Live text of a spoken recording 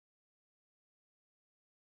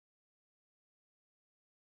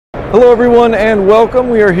Hello everyone and welcome.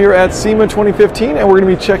 We are here at SEMA 2015 and we're going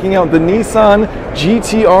to be checking out the Nissan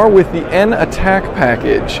GT-R with the N Attack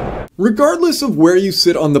package. Regardless of where you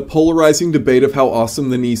sit on the polarizing debate of how awesome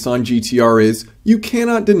the Nissan GT-R is, you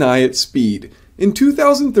cannot deny its speed. In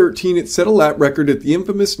 2013, it set a lap record at the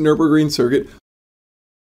infamous Nürburgring circuit,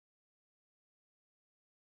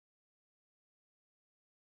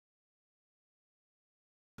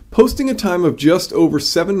 posting a time of just over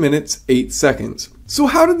 7 minutes, 8 seconds. So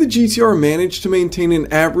how did the GT-R manage to maintain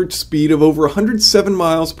an average speed of over 107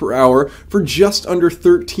 miles per hour for just under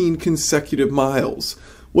 13 consecutive miles?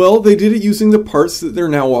 Well, they did it using the parts that they're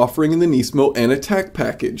now offering in the Nismo N Attack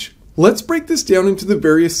package. Let's break this down into the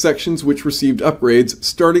various sections which received upgrades,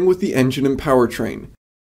 starting with the engine and powertrain.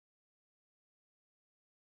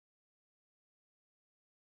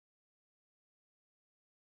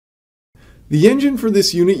 The engine for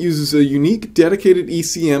this unit uses a unique dedicated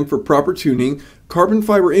ECM for proper tuning, carbon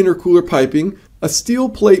fiber intercooler piping, a steel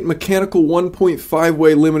plate mechanical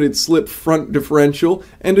 1.5-way limited slip front differential,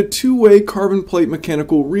 and a 2-way carbon plate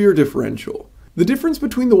mechanical rear differential. The difference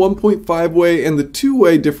between the 1.5-way and the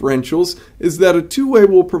 2-way differentials is that a 2-way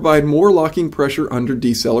will provide more locking pressure under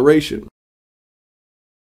deceleration.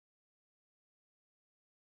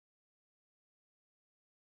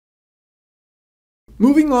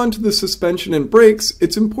 Moving on to the suspension and brakes,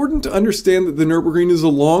 it's important to understand that the Nürburgring is a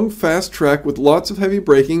long, fast track with lots of heavy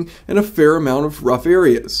braking and a fair amount of rough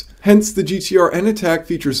areas. Hence, the GT-R N Attack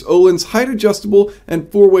features Öhlins height-adjustable and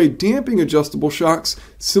 4-way damping adjustable shocks,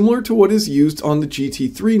 similar to what is used on the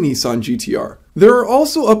GT3 Nissan GT-R. There are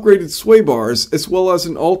also upgraded sway bars, as well as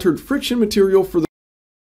an altered friction material for the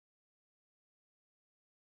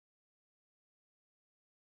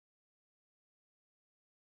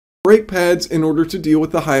brake pads in order to deal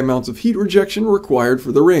with the high amounts of heat rejection required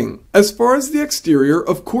for the ring. As far as the exterior,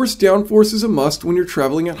 of course downforce is a must when you're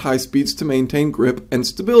traveling at high speeds to maintain grip and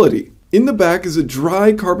stability. In the back is a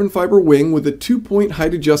dry carbon fiber wing with a 2-point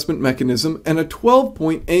height adjustment mechanism and a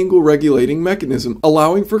 12-point angle regulating mechanism,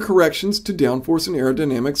 allowing for corrections to downforce and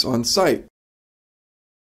aerodynamics on site.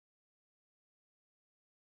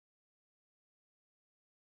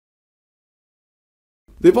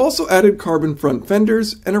 They've also added carbon front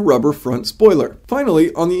fenders and a rubber front spoiler.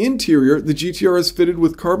 Finally, on the interior, the GT-R is fitted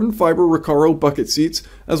with carbon fiber Recaro bucket seats,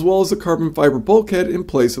 as well as a carbon fiber bulkhead in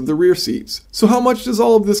place of the rear seats. So how much does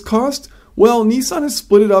all of this cost? Well, Nissan has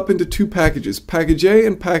split it up into two packages, Package A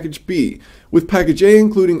and Package B, with Package A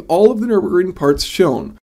including all of the Nürburgring parts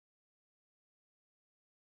shown.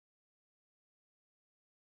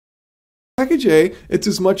 Package A, it's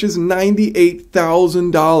as much as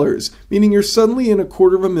 $98,000, meaning you're suddenly in a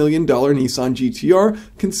 $250,000 Nissan GT-R,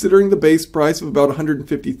 considering the base price of about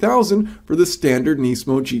 $150,000 for the standard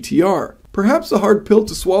Nismo GT-R. Perhaps a hard pill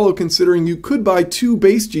to swallow considering you could buy two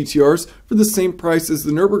base GT-Rs for the same price as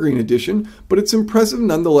the Nürburgring edition, but it's impressive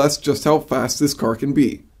nonetheless just how fast this car can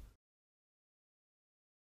be.